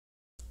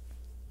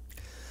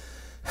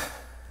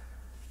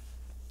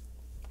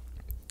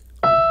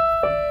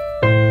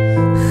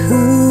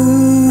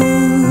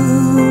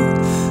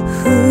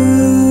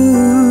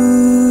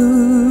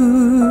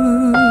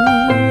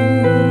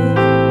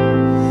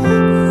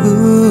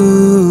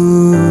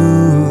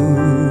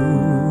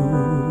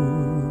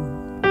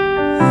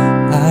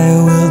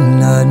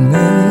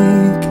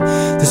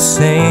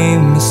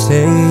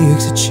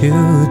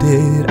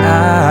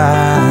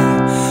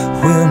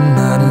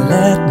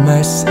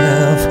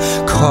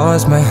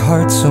caused my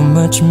heart so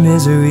much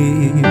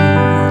misery.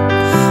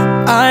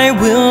 I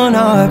will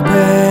not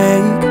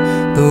break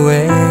the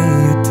way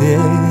you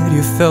did.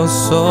 You fell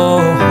so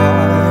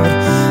hard.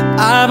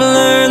 I've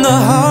learned the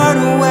hard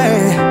way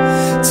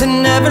to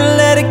never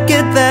let it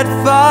get that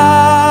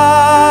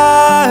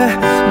far.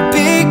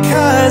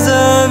 Because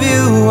of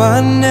you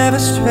I never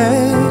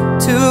strayed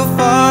too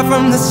far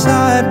from the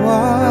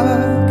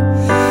sidewalk.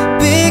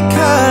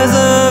 Because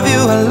of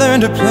you I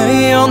learned to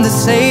play on the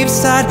safe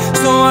side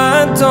so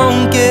I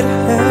don't get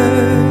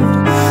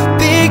hurt.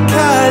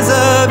 Because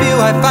of you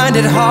I find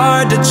it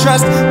hard to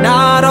trust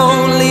not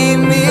only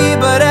me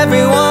but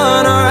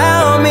everyone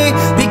around me.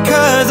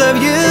 Because of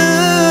you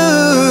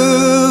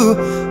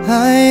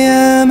I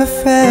am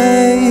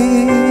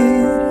afraid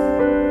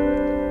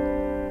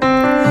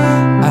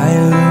I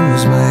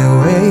lose my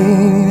way,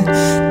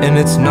 and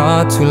it's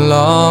not too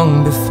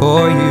long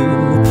before you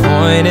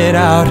point it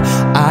out.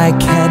 I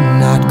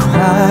cannot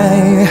cry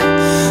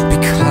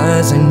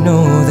because I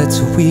know that's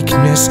a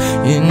weakness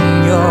in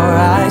your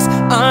eyes.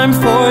 I'm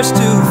forced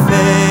to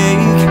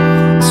fake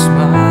a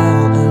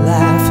smile, a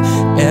laugh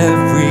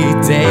every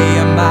day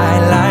of my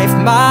life.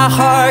 My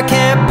heart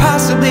can't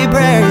possibly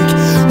break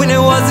when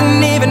it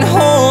wasn't even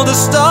whole to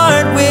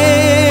start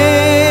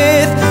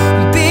with.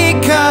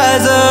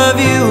 Because of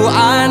you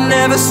I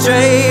never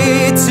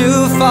strayed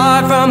too far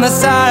from the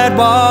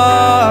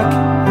sidewalk.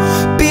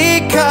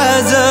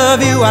 Because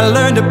of you I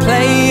learned to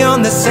play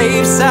on the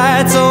safe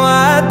side so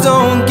I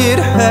don't get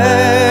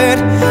hurt.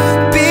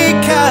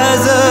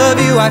 Because of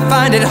you I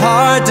find it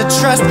hard to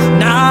trust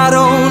not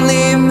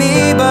only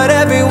me but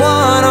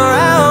everyone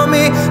around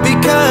me.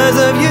 Because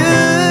of you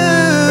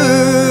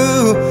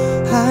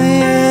I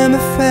am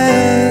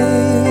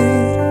afraid.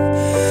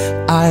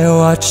 I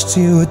watched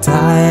you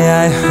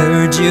die, I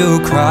heard you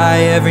cry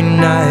every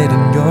night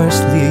in your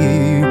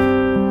sleep.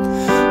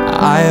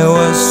 I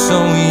was so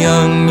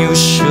young, you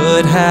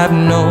should have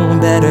known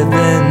better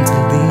than to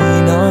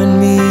lean on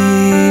me.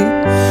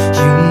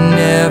 You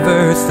never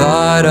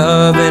thought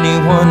of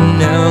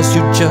anyone else,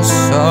 you just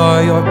saw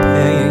your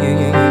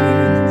pain.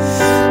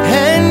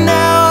 And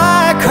now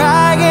I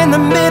cry in the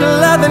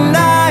middle of the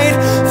night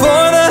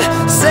for the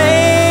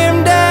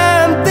same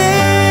damn thing.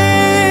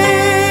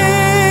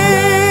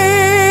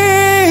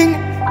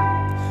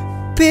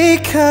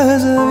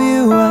 Because of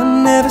you I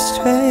never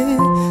strayed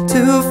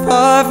too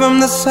far from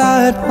the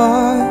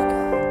sidewalk.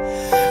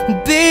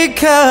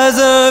 Because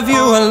of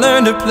you I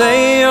learned to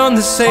play on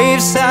the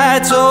safe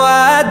side so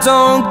I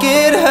don't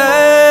get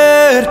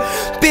hurt.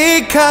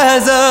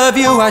 Because of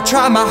you I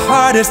try my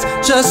hardest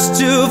just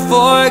to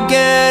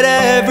forget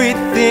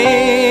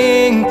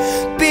everything.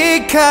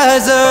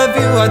 Because of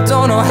you I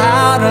don't know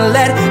how to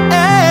let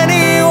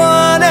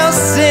anyone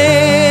else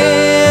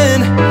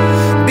in.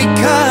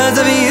 Because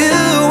of you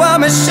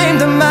I'm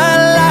ashamed of my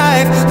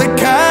life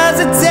because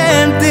it's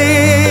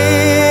empty.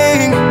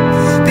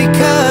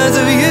 Because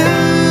of you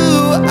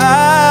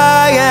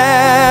I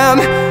am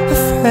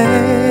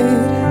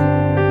afraid.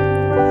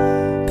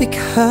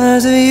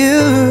 Because of you